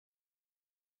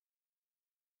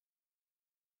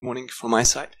Morning from my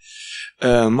side.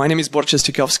 My name is Borce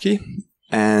Stojkovski,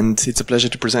 and it's a pleasure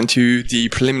to present to you the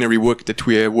preliminary work that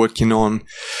we are working on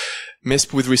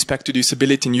MISP with respect to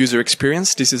usability and user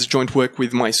experience. This is joint work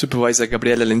with my supervisor,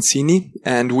 Gabriele Lenzini,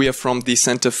 and we are from the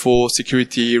Center for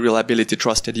Security, Reliability,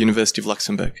 Trust at the University of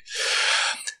Luxembourg.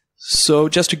 So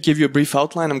just to give you a brief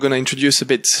outline, I'm going to introduce a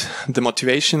bit the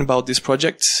motivation about this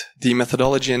project, the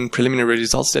methodology and preliminary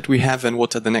results that we have, and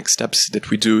what are the next steps that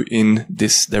we do in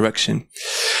this direction.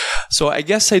 So I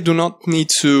guess I do not need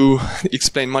to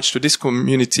explain much to this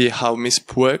community how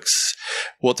MISP works,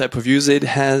 what type of user it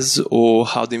has, or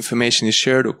how the information is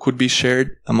shared or could be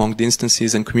shared among the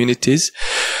instances and communities.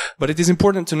 But it is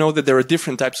important to know that there are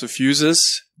different types of users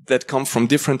that come from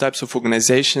different types of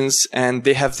organizations, and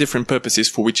they have different purposes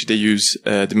for which they use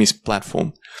the MISP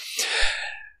platform.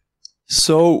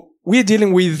 So we're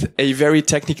dealing with a very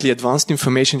technically advanced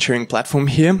information sharing platform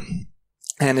here.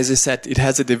 And as I said, it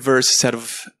has a diverse set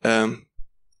of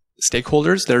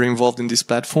stakeholders that are involved in this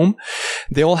platform.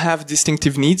 They all have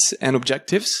distinctive needs and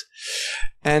objectives.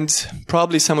 And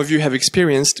probably some of you have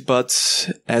experienced, but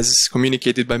as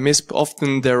communicated by MISP,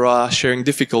 often there are sharing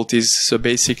difficulties. So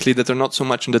basically that are not so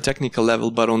much on the technical level,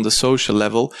 but on the social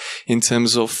level in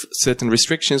terms of certain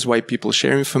restrictions, why people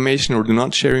share information or do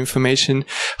not share information.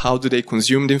 How do they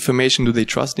consume the information? Do they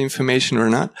trust the information or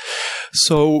not?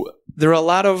 So there are a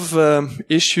lot of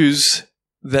issues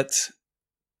that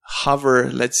hover,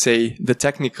 let's say, the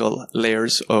technical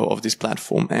layers of this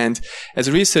platform. And as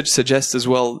research suggests as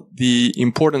well, the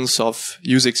importance of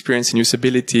user experience and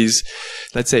usability is,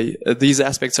 let's say, these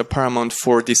aspects are paramount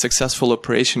for the successful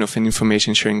operation of an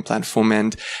information sharing platform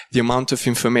and the amount of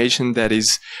information that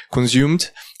is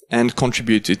consumed and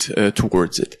contributed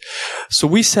towards it. So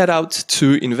we set out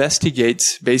to investigate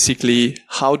basically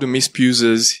how do MISP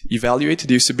users evaluate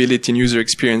the usability and user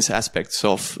experience aspects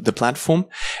of the platform,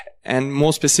 and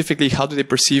more specifically, how do they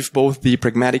perceive both the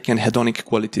pragmatic and hedonic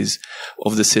qualities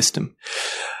of the system.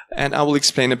 And I will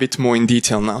explain a bit more in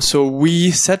detail now. So we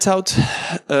set out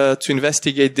to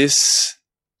investigate this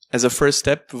as a first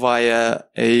step via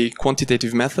a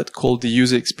quantitative method called the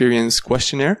User Experience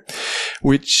Questionnaire,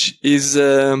 which is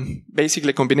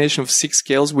basically a combination of 6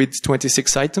 scales with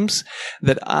 26 items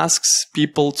that asks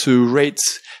people to rate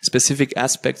specific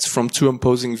aspects from 2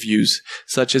 opposing views,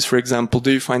 such as, for example,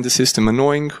 do you find the system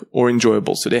annoying or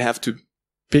enjoyable? So they have to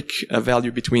pick a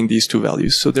value between these 2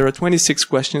 values. So there are 26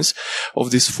 questions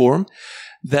of this form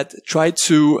that try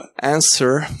to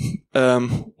answer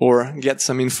or get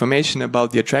some information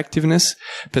about the attractiveness,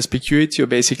 perspicuity, or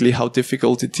basically how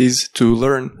difficult it is to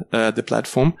learn the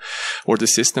platform or the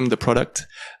system, the product,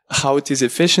 how it is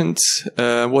efficient,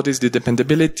 what is the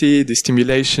dependability, the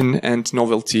stimulation, and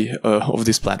novelty of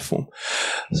this platform.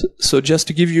 So just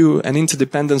to give you an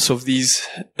interdependence of these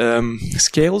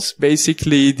scales,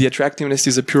 basically the attractiveness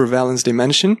is a pure valence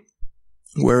dimension,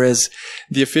 whereas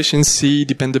the efficiency,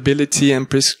 dependability, and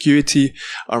perspicuity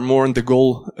are more on the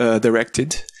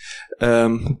goal-directed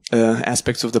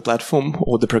aspects of the platform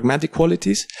or the pragmatic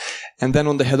qualities. And then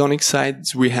on the hedonic side,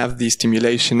 we have the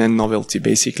stimulation and novelty.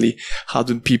 Basically, how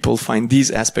do people find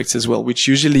these aspects as well, which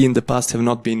usually in the past have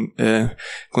not been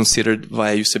considered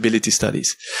via usability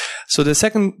studies. So the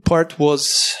second part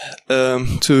was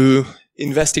to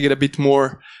investigate a bit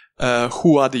more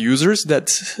who are the users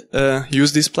that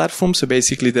use this platform. So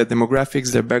basically their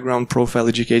demographics, their background, profile,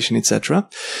 education, etc.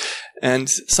 And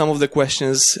some of the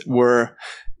questions were,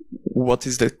 what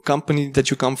is the company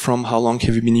that you come from? How long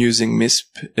have you been using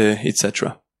MISP,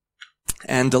 etc.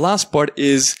 And the last part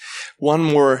is one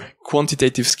more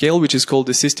quantitative scale, which is called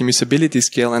the system usability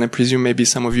scale. And I presume maybe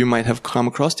some of you might have come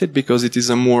across it because it is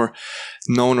a more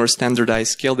known or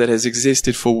standardized scale that has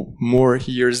existed for more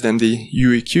years than the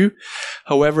UEQ.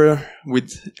 However,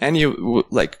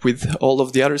 with all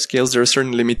of the other scales, there are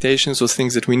certain limitations or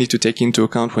things that we need to take into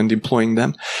account when deploying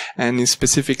them. And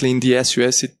specifically in the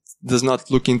SUS, it does not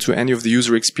look into any of the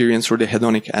user experience or the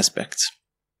hedonic aspects.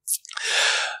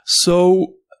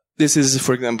 So this is,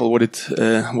 for example,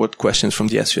 what questions from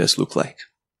the SUS look like.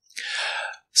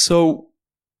 So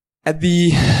at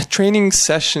the training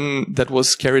session that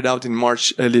was carried out in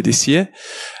March earlier this year,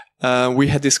 we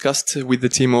had discussed with the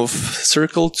team of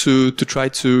Circle to try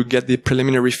to get the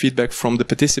preliminary feedback from the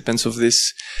participants of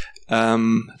this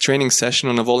training session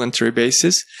on a voluntary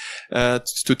basis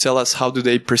to tell us how do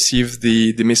they perceive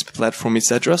the MISP platform,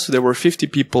 etc. So there were 50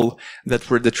 people that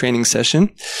were at the training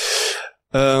session.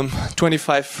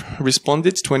 25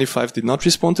 responded, 25 did not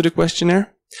respond to the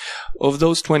questionnaire. Of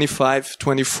those 25,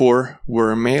 24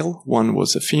 were male, 1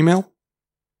 was a female.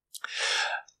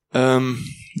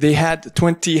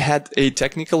 20 had a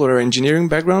technical or engineering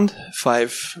background,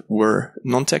 5 were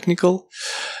non-technical.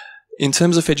 In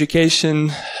terms of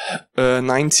education,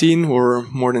 19 or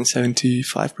more than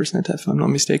 75%, if I'm not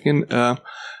mistaken,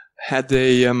 had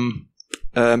a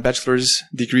bachelor's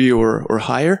degree or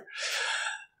higher.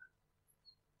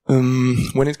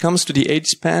 When it comes to the age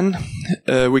span,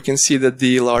 we can see that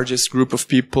the largest group of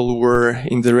people were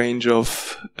in the range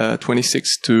of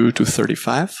 26 to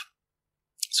 35.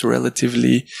 So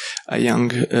relatively a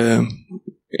young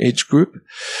age group.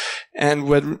 And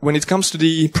when it comes to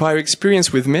the prior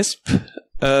experience with MISP,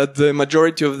 the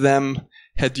majority of them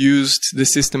had used the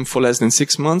system for less than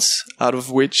 6 months, out of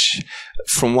which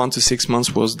from 1 to 6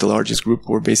 months was the largest group,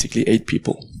 or basically 8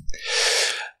 people.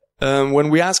 When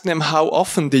we asked them how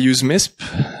often they use MISP,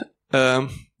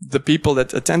 the people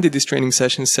that attended this training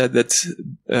session said that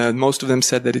most of them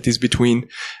said that it is between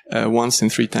once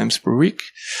and 3 times per week.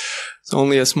 So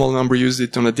only a small number used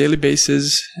it on a daily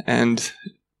basis, and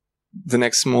the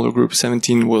next smaller group,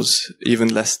 17, was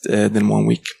even less than 1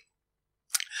 week.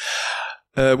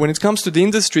 When it comes to the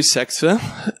industry sector,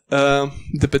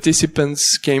 the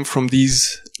participants came from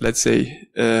these, let's say,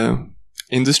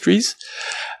 industries.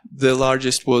 The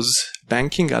largest was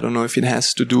banking. I don't know if it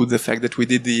has to do with the fact that we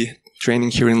did the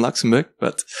training here in Luxembourg,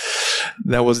 but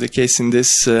that was the case in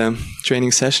this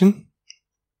training session.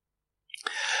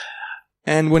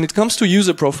 And when it comes to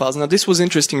user profiles, now this was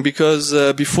interesting because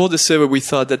before the survey we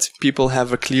thought that people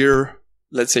have a clear,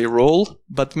 let's say, role,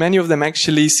 but many of them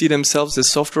actually see themselves as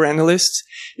software analysts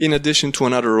in addition to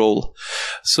another role.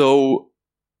 So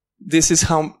this is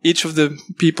how each of the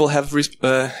people have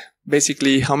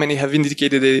basically how many have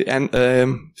indicated they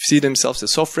see themselves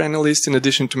as software analysts in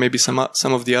addition to maybe some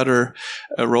of the other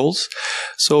roles.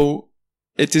 So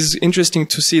it is interesting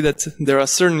to see that there are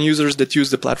certain users that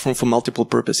use the platform for multiple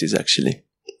purposes, actually.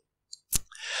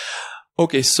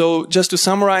 Okay, so just to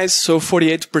summarize, so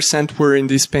 48% were in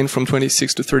this span from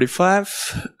 26 to 35.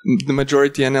 The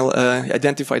majority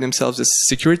identified themselves as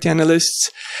security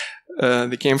analysts.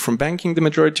 They came from banking, the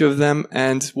majority of them.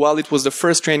 And while it was the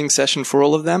first training session for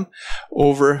all of them,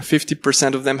 over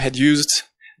 50% of them had used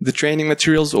the training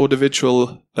materials or the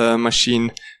virtual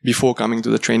machine before coming to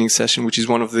the training session, which is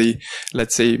one of the,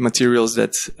 let's say, materials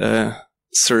that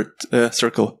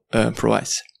Circle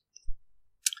provides.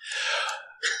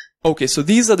 Okay, so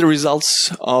these are the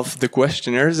results of the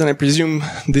questionnaires, and I presume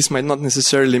this might not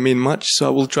necessarily mean much, so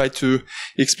I will try to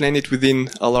explain it within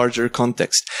a larger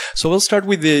context. So we'll start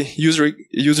with the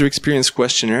user experience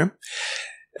questionnaire.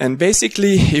 And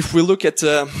basically, if we look at,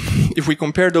 if we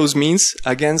compare those means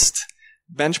against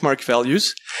benchmark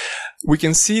values, we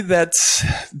can see that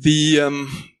the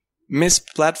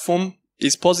MISP platform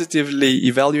is positively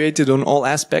evaluated on all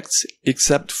aspects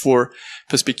except for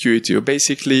perspicuity, or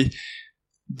basically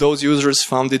those users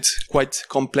found it quite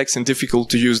complex and difficult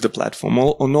to use the platform.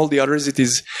 On all the others, it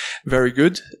is very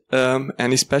good,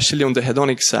 and especially on the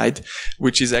hedonic side,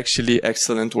 which is actually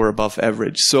excellent or above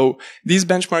average. So these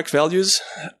benchmark values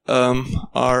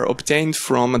are obtained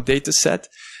from a data set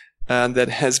that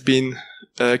has been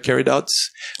carried out,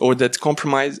 or that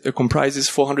comprises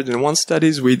 401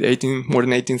 studies with more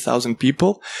than 18,000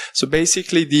 people. So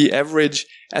basically, the average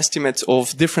estimate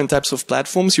of different types of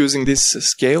platforms using this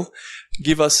scale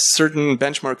give us certain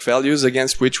benchmark values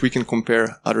against which we can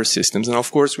compare other systems. And of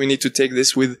course, we need to take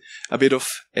this with a bit of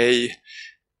a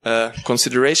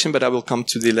consideration, but I will come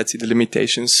to the, let's say, the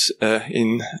limitations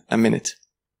in a minute.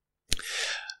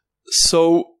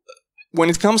 So when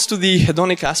it comes to the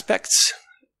hedonic aspects,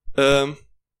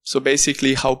 so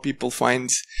basically how people find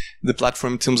the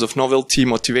platform in terms of novelty,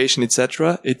 motivation,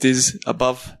 etc., it is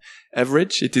above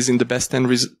average. It is in the best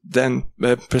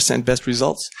 10% best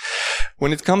results.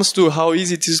 When it comes to how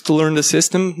easy it is to learn the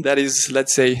system, that is,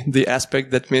 let's say, the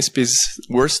aspect that MISP is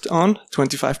worst on,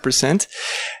 25%.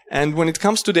 And when it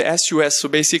comes to the SUS, so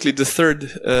basically the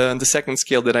second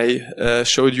scale that I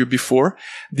showed you before,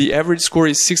 the average score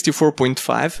is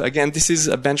 64.5. Again, this is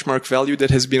a benchmark value that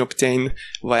has been obtained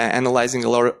via analyzing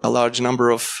a large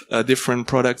number of different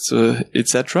products,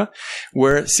 etc.,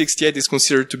 where 68 is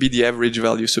considered to be the average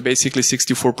value. So basically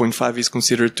 64.5 is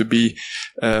considered to be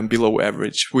below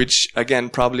average, which again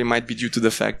probably might be due to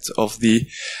the fact of the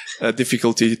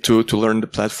difficulty to learn the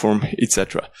platform,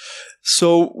 etc.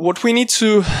 So what we need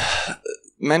to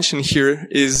mention here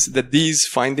is that these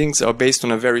findings are based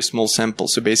on a very small sample,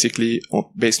 so basically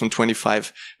based on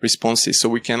 25 responses, so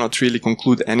we cannot really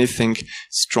conclude anything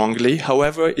strongly.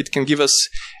 However, it can give us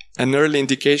an early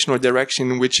indication or direction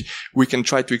in which we can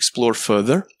try to explore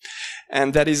further,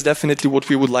 and that is definitely what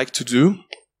we would like to do.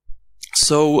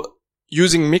 So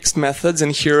using mixed methods,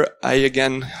 and here I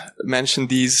again mentioned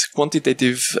these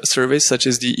quantitative surveys such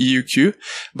as the EUQ,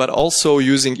 but also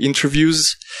using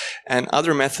interviews and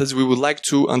other methods, we would like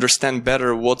to understand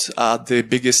better what are the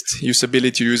biggest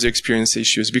usability user experience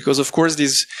issues. Because of course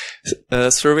these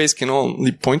surveys can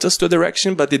only point us to a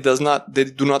direction, but they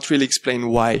do not really explain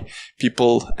why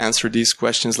people answer these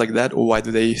questions like that, or why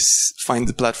do they find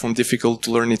the platform difficult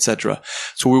to learn, etc.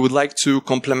 So we would like to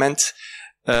complement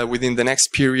within the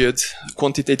next period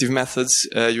quantitative methods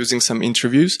using some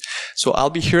interviews. So I'll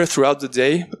be here throughout the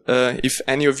day. If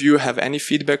any of you have any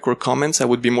feedback or comments, I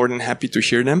would be more than happy to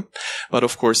hear them. But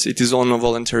of course, it is on a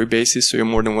voluntary basis, so you're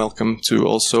more than welcome to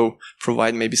also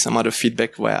provide maybe some other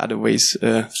feedback via other ways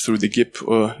through the GIP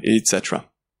or etc.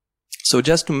 So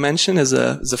just to mention as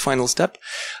a final step,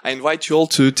 I invite you all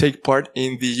to take part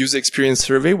in the user experience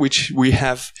survey, which we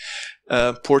have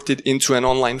ported into an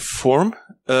online form.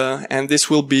 And this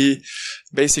will be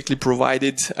basically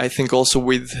provided, I think, also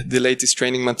with the latest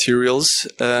training materials,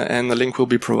 and a link will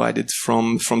be provided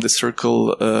from the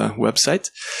Circle website.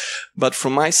 But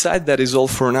from my side, that is all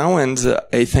for now, and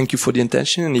I thank you for the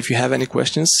attention. And if you have any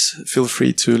questions, feel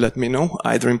free to let me know,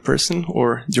 either in person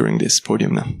or during this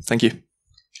podium now. Thank you.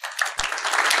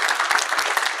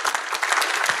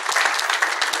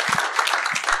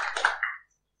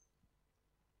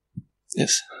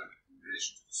 Yes.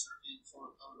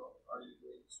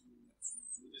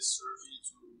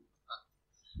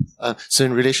 So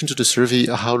in relation to the survey,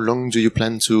 how long do you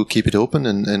plan to keep it open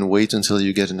and wait until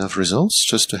you get enough results,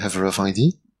 just to have a rough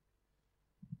idea?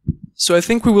 So I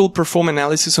think we will perform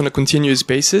analysis on a continuous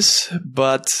basis,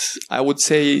 but I would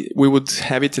say we would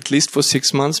have it at least for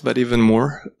 6 months, but even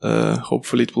more.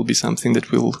 Hopefully it will be something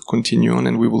that will continue on,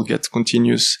 and we will get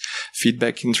continuous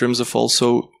feedback in terms of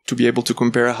also to be able to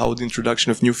compare how the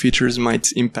introduction of new features might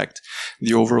impact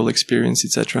the overall experience,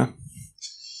 etc.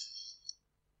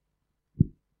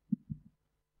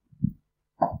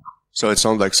 So it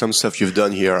sounds like some stuff you've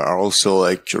done here are also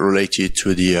like related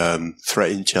to the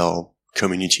threat intel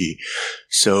community.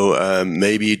 So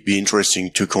maybe it'd be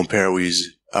interesting to compare with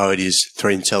how it is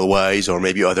threat intel wise, or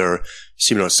maybe other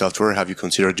similar software. Have you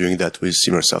considered doing that with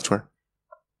similar software?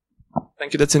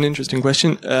 Thank you. That's an interesting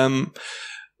question.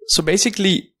 So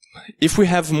basically, if we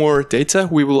have more data,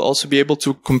 we will also be able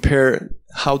to compare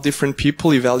how different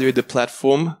people evaluate the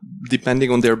platform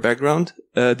depending on their background,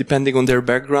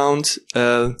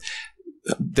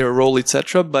 their role,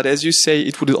 etc. But as you say,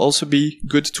 it would also be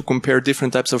good to compare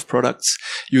different types of products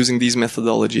using these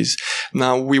methodologies.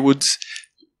 Now, we would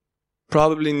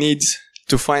probably need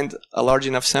to find a large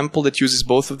enough sample that uses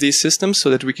both of these systems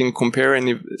so that we can compare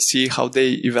and see how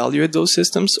they evaluate those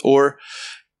systems. Or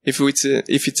if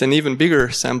it's an even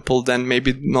bigger sample, then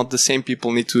maybe not the same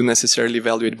people need to necessarily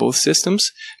evaluate both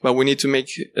systems, but we need to make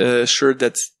sure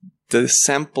that the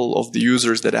sample of the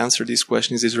users that answer these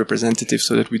questions is representative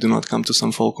so that we do not come to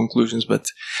some false conclusions. But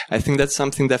I think that's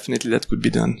something definitely that could be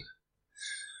done.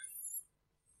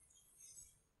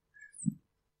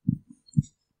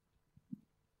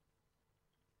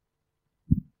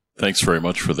 Thanks very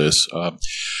much for this.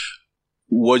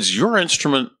 Was your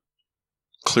instrument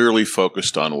clearly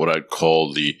focused on what I'd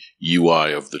call the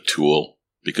UI of the tool?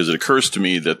 Because it occurs to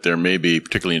me that there may be,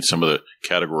 particularly in some of the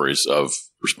categories of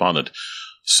respondent,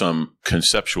 some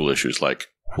conceptual issues like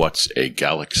what's a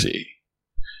galaxy?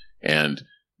 And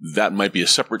that might be a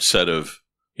separate set of,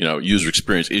 user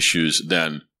experience issues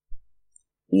than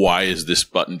why is this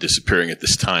button disappearing at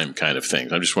this time kind of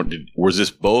thing. I just wondered, was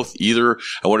this both either?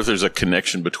 I wonder if there's a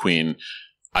connection between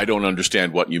I don't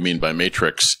understand what you mean by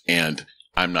matrix and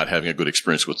I'm not having a good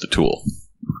experience with the tool.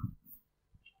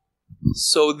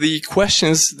 So the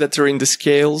questions that are in the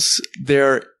scales,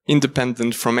 they're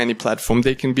independent from any platform.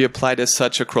 They can be applied as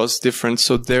such across different,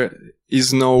 so there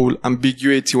is no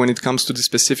ambiguity when it comes to the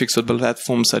specifics of the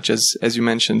platform, such as you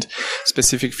mentioned,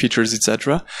 specific features,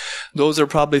 etc. Those are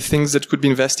probably things that could be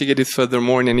investigated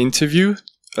furthermore in an interview,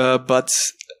 but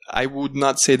I would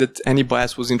not say that any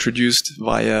bias was introduced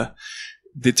via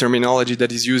the terminology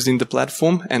that is used in the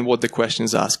platform and what the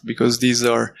questions ask, because these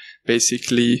are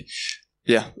basically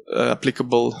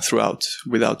applicable throughout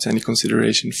without any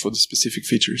consideration for the specific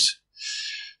features.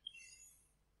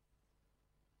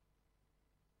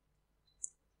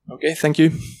 Okay, thank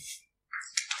you.